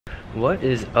What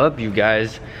is up, you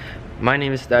guys? My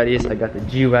name is Thaddeus. I got the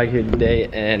G-Wag here today,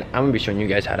 and I'm gonna be showing you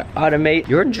guys how to automate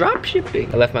your drop shipping.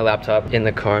 I left my laptop in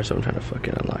the car, so I'm trying to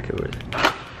fucking unlock it with it.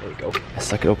 There we go. I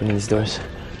suck at opening these doors.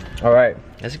 All right,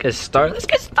 let's get started.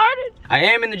 I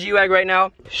am in the G-Wag right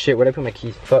now. Shit, where'd I put my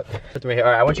keys? Fuck. Put them right here.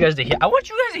 All right, I want you guys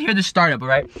to hear the startup. All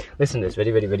right, listen to this.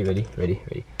 Ready.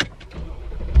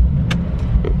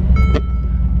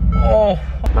 Oh,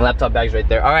 my laptop bag's right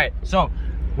there. All right, so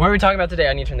what are we talking about today?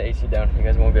 I need to turn the AC down. You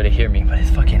guys won't be able to hear me, but it's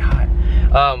fucking hot.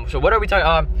 So what are we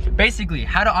talking? Basically,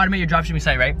 how to automate your dropshipping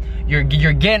site, right? You're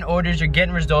getting orders, you're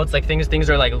getting results, like things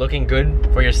are like looking good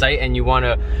for your site, and you want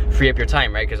to free up your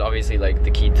time, right? Because obviously, like,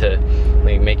 the key to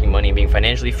like making money and being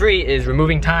financially free is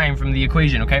removing time from the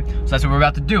equation, okay? So that's what we're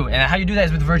about to do, and how you do that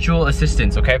is with virtual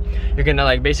assistants, okay? You're gonna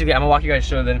like basically, I'm gonna walk you guys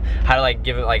through them how to like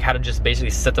give it, like how to just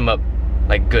basically set them up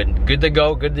like good to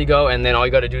go, and then all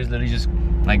you gotta do is literally just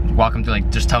like walk them through, like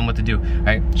just tell them what to do,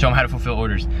 right? Show them how to fulfill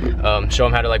orders, show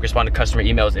them how to like respond to customer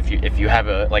emails. If you have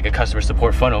a customer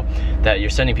support funnel that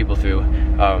you're sending people through,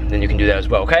 then you can do that as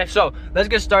well. Okay, so let's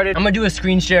get started. I'm gonna do a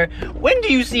screen share. When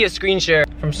do you see a screen share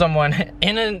from someone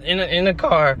in a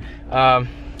car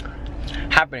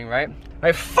happening, right?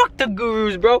 Right, fuck the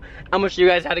gurus, bro. I'm gonna show you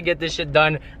guys how to get this shit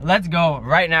done. Let's go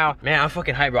right now. Man, I'm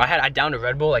fucking hyped, bro. I downed a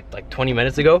Red Bull like 20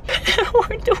 minutes ago.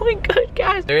 We're doing good,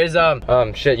 guys. There is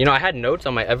shit, you know, I had notes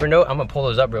on my Evernote. I'm gonna pull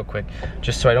those up real quick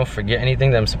just so I don't forget anything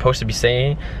that I'm supposed to be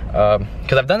saying.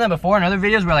 Cause I've done that before in other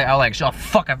videos where like I'll like, oh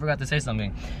fuck, I forgot to say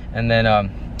something. And then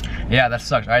yeah, that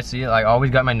sucks. All right, see, like always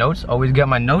got my notes,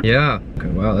 Yeah. Okay,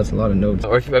 wow, that's a lot of notes.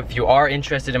 Or if you are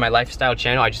interested in my lifestyle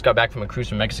channel, I just got back from a cruise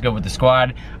from Mexico with the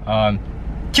squad.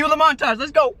 Cue the montage,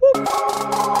 let's go. Woo!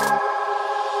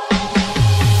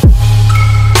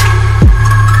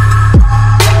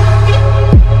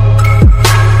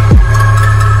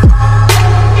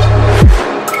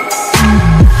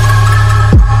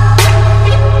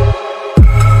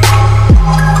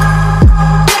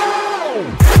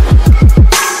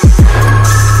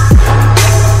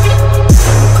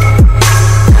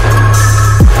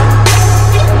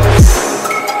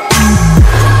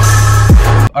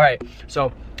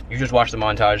 So you just watch the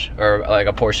montage, or like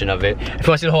a portion of it. If you want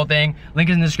to see the whole thing, link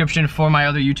is in the description for my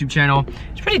other YouTube channel.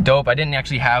 It's pretty dope. I didn't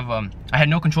actually have, I had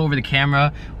no control over the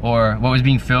camera or what was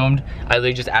being filmed. I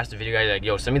literally just asked the video guy, like,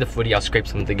 yo, send me the footage, I'll scrape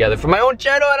something together for my own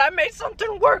channel, and I made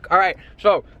something work. All right,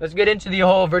 so let's get into the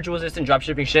whole virtual assistant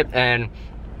dropshipping shit, and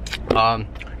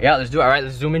yeah, let's do it. All right,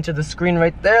 let's zoom into the screen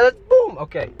right there. Let's boom.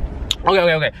 Okay.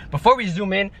 Before we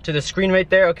zoom in to the screen right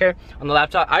there, okay, on the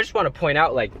laptop, I just want to point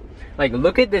out, like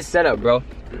look at this setup, bro.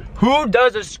 Who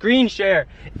does a screen share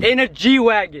in a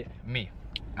G-Wagon? Me.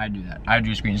 I do that. I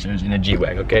do screen shares in a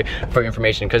G-Wag, okay, for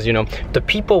information, because you know the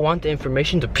people want the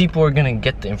information. The people are gonna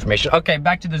get the information. Okay,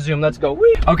 back to the Zoom. Let's go.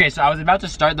 Whee! Okay, so I was about to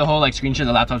start the whole like screen share.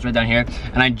 The laptop's right down here,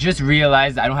 and I just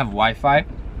realized that I don't have Wi-Fi.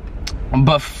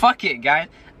 But fuck it, guys.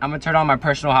 I'm gonna turn on my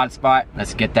personal hotspot.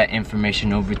 Let's get that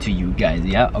information over to you guys.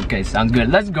 Yeah. Okay, sounds good.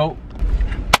 Let's go.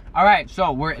 All right,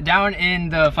 so we're down in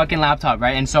the fucking laptop,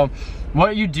 right? And so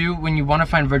what you do when you want to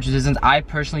find virtual assistants, I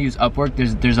personally use Upwork.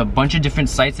 There's a bunch of different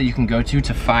sites that you can go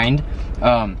to find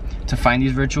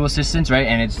these virtual assistants, right?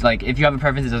 And it's like, if you have a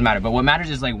preference, it doesn't matter. But what matters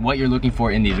is like what you're looking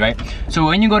for in these, right? So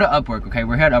when you go to Upwork, okay,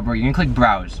 we're here at Upwork, you can click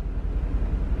browse.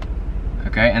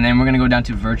 Okay, and then we're gonna go down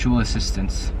to virtual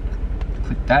assistants.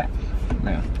 Click that.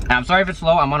 And I'm sorry if it's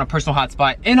slow, I'm on a personal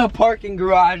hotspot in a parking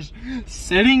garage,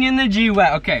 sitting in the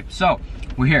G-Wag. Okay, so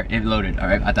we're here, it loaded, all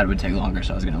right? I thought it would take longer,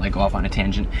 so I was gonna like go off on a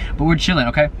tangent, but we're chilling,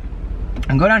 okay?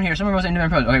 And go down here, some of us are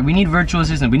independent pros. Okay, we need virtual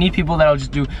assistants. We need people that'll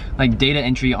just do like data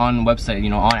entry on website, you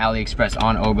know, on AliExpress,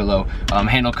 on Oberlo,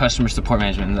 handle customer support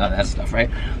management and that stuff, right?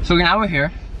 So now we're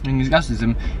here in this guest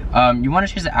system. You want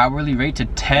to change the hourly rate to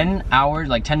 10 hours,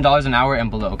 like $10 an hour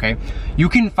and below, okay? You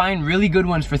can find really good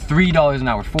ones for $3 an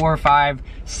hour, 4, 5,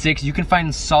 6. You can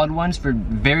find solid ones for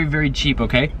very, very cheap,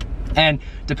 okay? And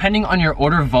depending on your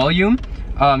order volume,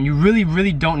 you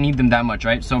really don't need them that much,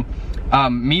 right? So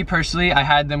me personally, I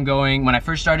had them going, when I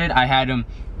first started, I had them,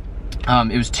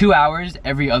 it was 2 hours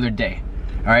every other day.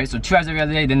 All right, so 2 hours every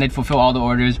other day, then they'd fulfill all the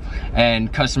orders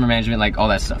and customer management, like all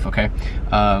that stuff, okay?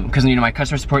 Because, you know, my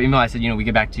customer support email, I said, you know, we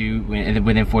get back to you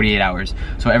within 48 hours.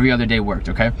 So every other day worked,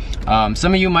 okay?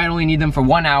 Some of you might only need them for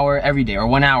 1 hour every day or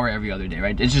 1 hour every other day,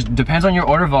 right? It just depends on your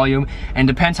order volume and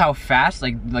depends how fast,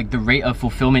 like the rate of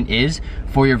fulfillment is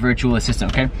for your virtual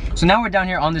assistant, okay? So now we're down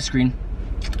here on the screen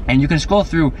and you can scroll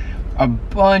through a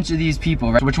bunch of these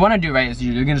people, right? So what you want to do, right, is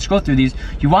you're gonna scroll through these.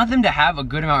 You want them to have a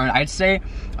good amount, I'd say,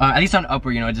 at least on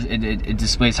Upwork, you know, it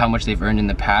displays how much they've earned in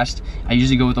the past. I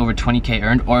usually go with over 20K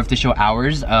earned, or if they show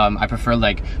hours, I prefer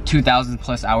like 2,000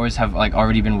 plus hours have like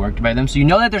already been worked by them. So you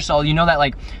know that they're solid, you know that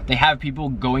like they have people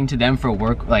going to them for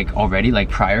work like already, like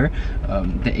prior.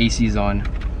 The AC is on,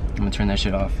 I'm gonna turn that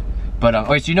shit off. But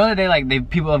okay, so you know that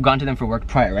people have gone to them for work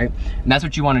prior, right? And that's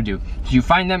what you want to do. So you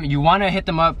find them, you want to hit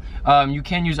them up. You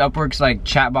can use Upwork's like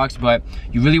chat box, but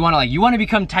you really want to you want to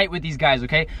become tight with these guys,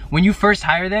 okay? When you first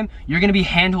hire them, you're gonna be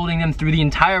hand-holding them through the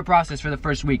entire process for the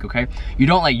first week, okay? You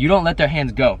don't let their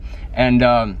hands go. And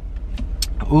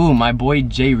ooh, my boy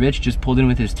Jay Rich just pulled in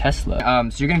with his Tesla.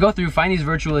 So you're gonna go through, find these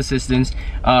virtual assistants,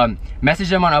 message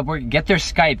them on Upwork, get their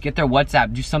Skype, get their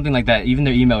WhatsApp, do something like that, even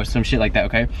their email or some shit like that,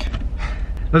 okay?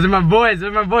 Those are my boys,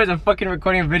 I'm fucking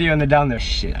recording a video and they're down there.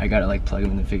 Shit, I gotta like plug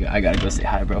them in the figure. I gotta go say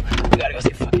hi, bro. I gotta go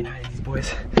say fucking hi to these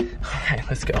boys. Alright,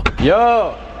 let's go.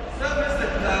 Yo! What's up,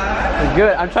 Mr. Fly?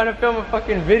 Good, I'm trying to film a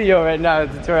fucking video right now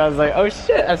at the tour. I was like, oh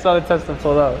shit, I saw the Tesla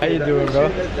pull up. How you doing, bro?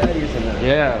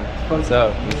 Yeah, what's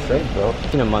up? What's up, bro?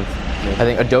 19 a month. I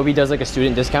think Adobe does like a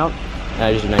student discount, and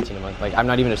I just do 19 a month. Like, I'm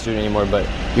not even a student anymore, but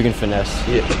you can finesse.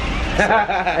 Yeah.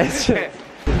 So, it's just...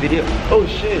 Video. Oh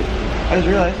shit. I just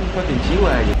realized it's fucking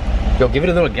G-Wagon. Yo, give it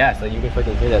a little gas, like you can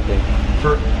fucking hear that thing.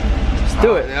 Just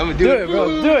do it. I'm gonna do it,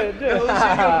 bro. Do it. Yo, shit,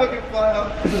 fucking fly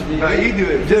off. No, you do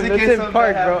it. Just in case something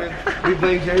bad happens, we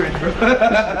blame Jared, bro.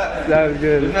 Sounds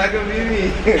good. It's not gonna be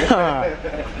me.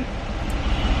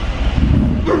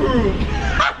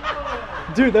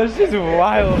 Dude, that's just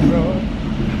wild, bro.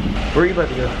 Where are you about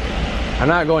to go? I'm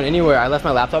not going anywhere. I left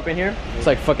my laptop in here. It's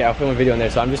like, fuck it, I'll film a video in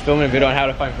there. So I'm just filming a video on how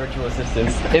to find virtual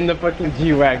assistants in the fucking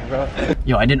G-Wag, bro.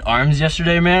 Yo, I did arms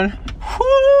yesterday, man.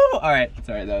 Woo! Alright,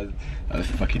 sorry, that was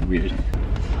fucking weird.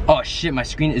 Oh shit, my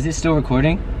screen, is it still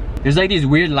recording? There's like these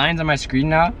weird lines on my screen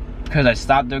now because I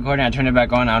stopped the recording, I turned it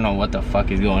back on. I don't know what the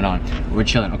fuck is going on. We're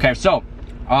chilling. Okay, so,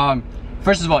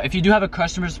 first of all, if you do have a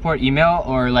customer support email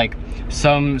or like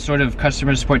some sort of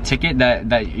customer support ticket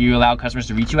that you allow customers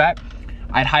to reach you at,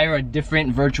 I'd hire a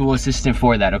different virtual assistant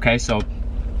for that, okay? So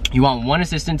you want one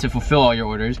assistant to fulfill all your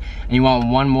orders, and you want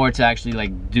one more to actually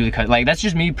like do the cut. Like, that's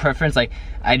just me preference. Like,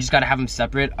 I just gotta have them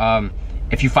separate.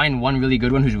 If you find one really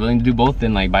good one who's willing to do both,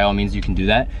 then like by all means you can do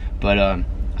that. But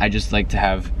I just like to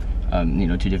have you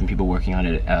know, 2 different people working on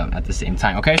it at the same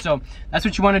time. Okay, so that's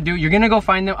what you want to do. You're gonna go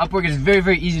find them. Upwork is very,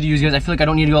 very easy to use, guys. I feel like I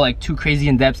don't need to go like too crazy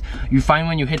in depth. You find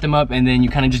one, you hit them up, and then you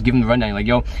kind of just give them the rundown. You're like,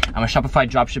 yo, I'm a Shopify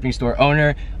dropshipping store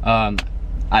owner.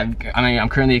 I'm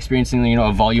currently experiencing, you know,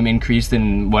 a volume increase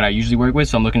than what I usually work with,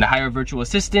 so I'm looking to hire a virtual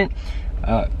assistant.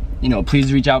 You know,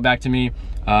 please reach out back to me.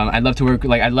 I'd love to work,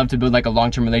 like, I'd love to build like a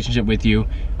long-term relationship with you,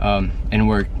 and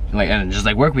work, like, and just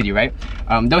like work with you, right?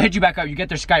 They'll hit you back up. You get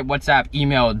their Skype, WhatsApp,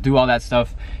 email, do all that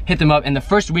stuff. Hit them up in the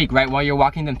first week, right, while you're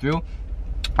walking them through.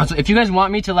 Also, if you guys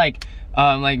want me to like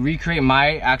recreate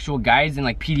my actual guides and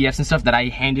like PDFs and stuff that I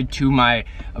handed to my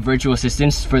virtual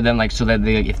assistants for them, like, so that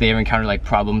they, if they ever encounter like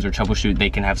problems or troubleshoot, they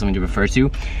can have something to refer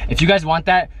to. If you guys want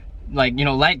that, like, you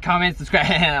know, like, comment,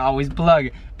 subscribe, always plug,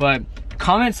 but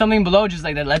comment something below just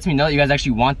like that lets me know that you guys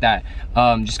actually want that.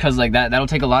 Just cause like that'll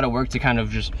take a lot of work to kind of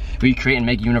just recreate and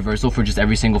make universal for just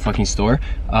every single fucking store.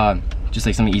 Just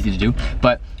like something easy to do.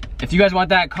 But if you guys want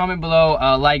that, comment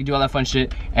below, like, do all that fun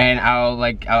shit, and I'll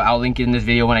link it in this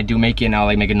video when I do make it, and I'll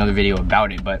like make another video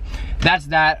about it. But that's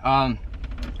that.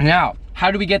 Now,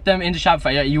 how do we get them into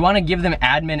Shopify? You want to give them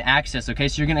admin access, okay?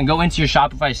 So you're gonna go into your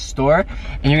Shopify store,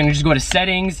 and you're gonna just go to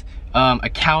settings,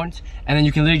 account, and then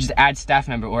you can literally just add staff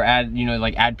member or add, you know,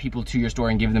 like add people to your store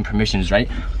and give them permissions, right?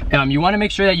 You want to make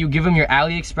sure that you give them your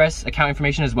AliExpress account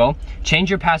information as well.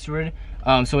 Change your password.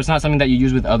 So it's not something that you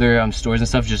use with other stores and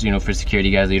stuff, just, you know, for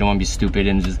security, guys. You don't want to be stupid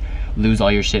and just lose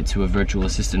all your shit to a virtual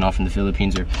assistant off in the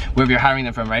Philippines or wherever you're hiring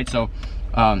them from, right? So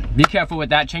be careful with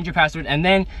that. Change your password. And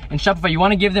then in Shopify, you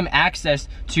want to give them access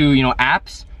to, you know,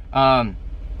 apps,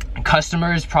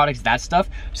 customers, products, that stuff,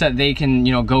 so that they can,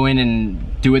 you know, go in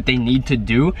and do what they need to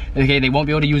do. Okay, they won't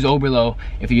be able to use Oberlo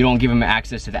if you don't give them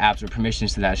access to the apps or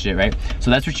permissions to that shit, right?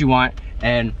 So that's what you want.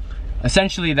 And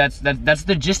essentially that's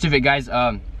the gist of it, guys.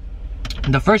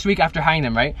 The first week after hiring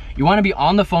them, right, you want to be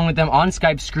on the phone with them, on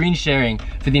Skype, screen sharing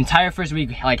for the entire first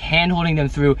week, like hand holding them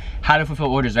through how to fulfill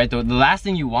orders, right? The last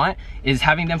thing you want is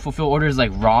having them fulfill orders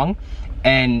like wrong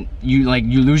and you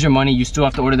lose your money. You still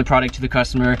have to order the product to the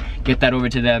customer, get that over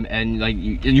to them, and like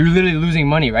you're literally losing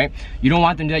money, right? You don't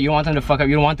want them to. You don't want them to fuck up.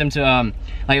 You don't want them to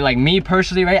like me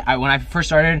personally, right? When I first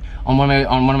started on one of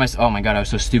my oh my god, I was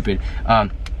so stupid.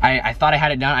 I thought I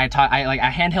had it down. I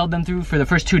handheld them through for the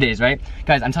first 2 days, right?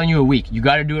 Guys, I'm telling you, a week. You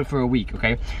got to do it for a week,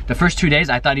 okay? The first 2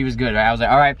 days, I thought he was good, right? I was like,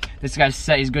 all right, this guy's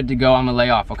set. He's good to go. I'm gonna lay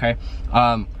off, okay?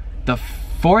 The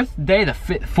fourth day,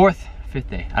 fifth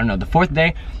day, I don't know, the fourth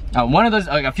day, one of those,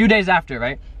 like a few days after,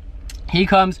 right? He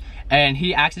comes and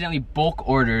he accidentally bulk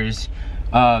orders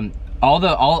all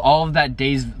of that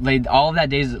day's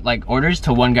like orders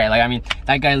to one guy. Like, I mean,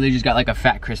 that guy literally just got like a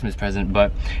fat Christmas present,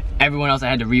 but everyone else I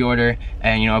had to reorder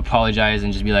and, you know, apologize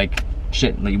and just be like,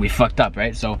 shit, like we fucked up,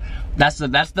 right? So that's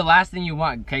the last thing you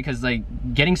want, okay? Because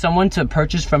like getting someone to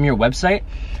purchase from your website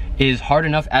is hard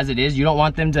enough as it is. You don't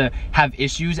want them to have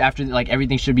issues after like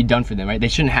everything should be done for them, right? They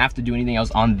shouldn't have to do anything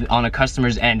else on a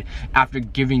customer's end after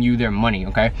giving you their money,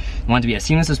 okay? You want it to be as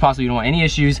seamless as possible. You don't want any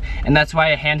issues, and that's why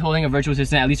hand-holding a virtual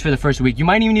assistant, at least for the first week, you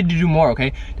might even need to do more,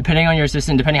 okay? Depending on your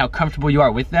assistant, depending how comfortable you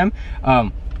are with them,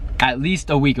 at least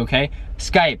a week, okay?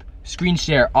 Skype, screen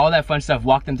share, all that fun stuff.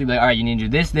 Walk them through, like, all right, you need to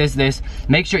do this.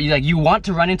 Make sure you want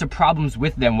to run into problems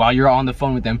with them while you're on the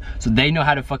phone with them, so they know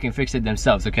how to fucking fix it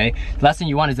themselves, okay? The last thing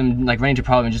you want is them like running into a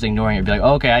problem and just ignoring it. Be like,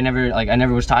 oh, okay, I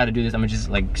never was taught how to do this. I'm gonna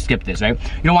just like skip this, right?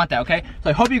 You don't want that, okay?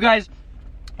 So I hope you guys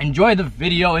enjoy the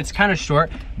video. It's kind of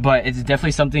short, but it's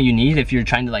definitely something you need if you're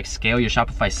trying to like scale your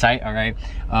Shopify site, all right?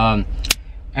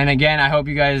 And again, I hope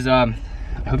you guys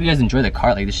enjoy the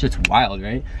cart. Like, this shit's wild,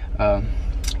 right?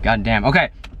 God damn.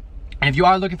 Okay. And if you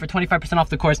are looking for 25% off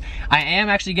the course, I am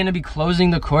actually gonna be closing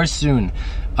the course soon.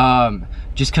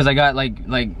 Just cause I got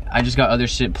I just got other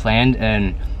shit planned,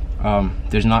 and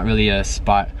there's not really a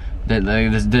spot that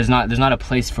there's not a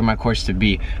place for my course to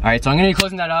be. All right, so I'm gonna be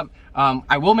closing that up.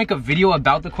 I will make a video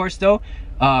about the course though,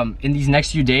 in these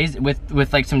next few days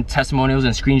with like some testimonials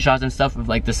and screenshots and stuff of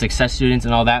like the success students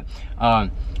and all that.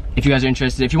 If you guys are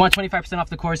interested, if you want 25% off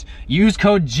the course, use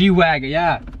code GWAG.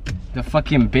 Yeah, the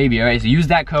fucking baby. All right, so use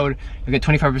that code, you'll get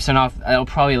 25% off. It'll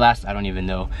probably last, I don't even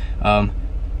know.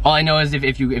 All I know is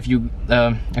if you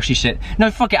actually shit, no,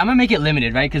 fuck it, I'm gonna make it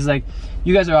limited, right? Because like,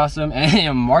 you guys are awesome,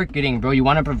 and marketing, bro, you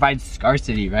want to provide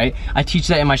scarcity, right? I teach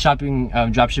that in my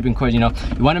drop shipping course. You know,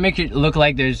 you want to make it look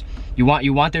like you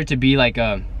want there to be like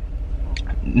a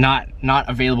not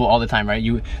available all the time, right?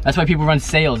 That's why people run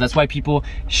sales. That's why people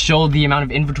show the amount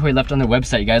of inventory left on their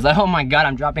website. You guys, like, oh my god,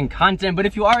 I'm dropping content. But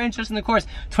if you are interested in the course,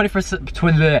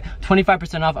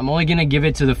 25% off. I'm only gonna give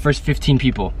it to the first 15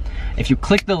 people. If you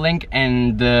click the link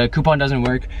and the coupon doesn't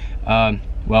work,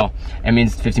 well, it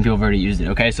means 15 people have already used it.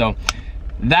 Okay, so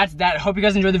that's that. Hope you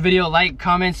guys enjoyed the video. Like,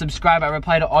 comment, subscribe. I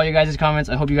reply to all you guys' comments.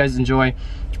 I hope you guys enjoy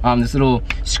this little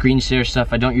screen share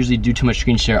stuff. I don't usually do too much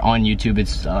screen share on YouTube.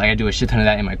 It's like I do a shit ton of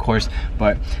that in my course,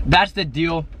 but that's the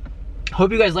deal.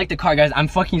 Hope you guys like the car, guys. I'm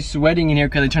fucking sweating in here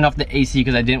because I turned off the AC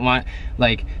because I didn't want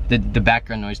like the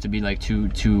background noise to be like too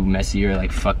messy or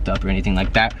like fucked up or anything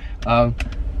like that.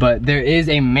 But there is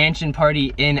a mansion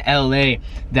party in LA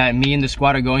that me and the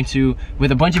squad are going to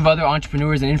with a bunch of other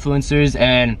entrepreneurs and influencers,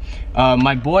 and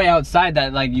my boy outside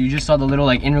that like you just saw the little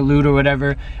like interlude or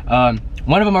whatever,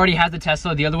 one of them already has the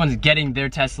Tesla, the other one's getting their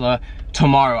Tesla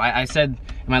tomorrow. I said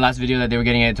in my last video that they were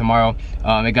getting it tomorrow.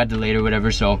 It got delayed or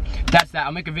whatever, so that's that.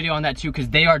 I'll make a video on that too because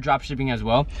they are drop shipping as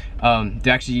well.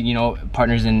 They're actually, you know,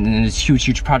 partners in this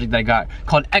huge project that I got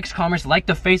called X Commerce. Like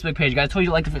the Facebook page, guys. I told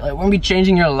you like we're gonna be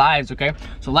changing your lives, okay?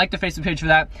 So like the Facebook page for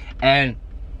that, and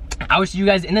I will see you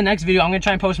guys in the next video. I'm gonna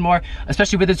try and post more,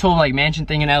 especially with this whole like mansion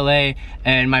thing in LA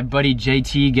and my buddy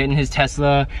JT getting his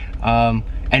Tesla,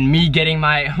 and me getting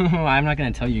my I'm not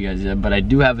gonna tell you guys yet, but I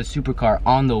do have a supercar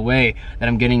on the way that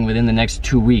I'm getting within the next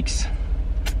 2 weeks.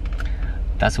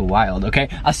 That's wild. Okay,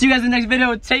 I'll see you guys in the next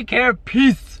video. Take care.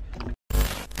 Peace.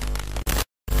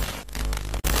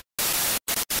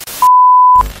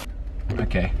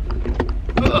 Okay.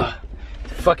 Ugh.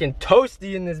 Fucking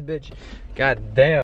toasty in this bitch. God damn.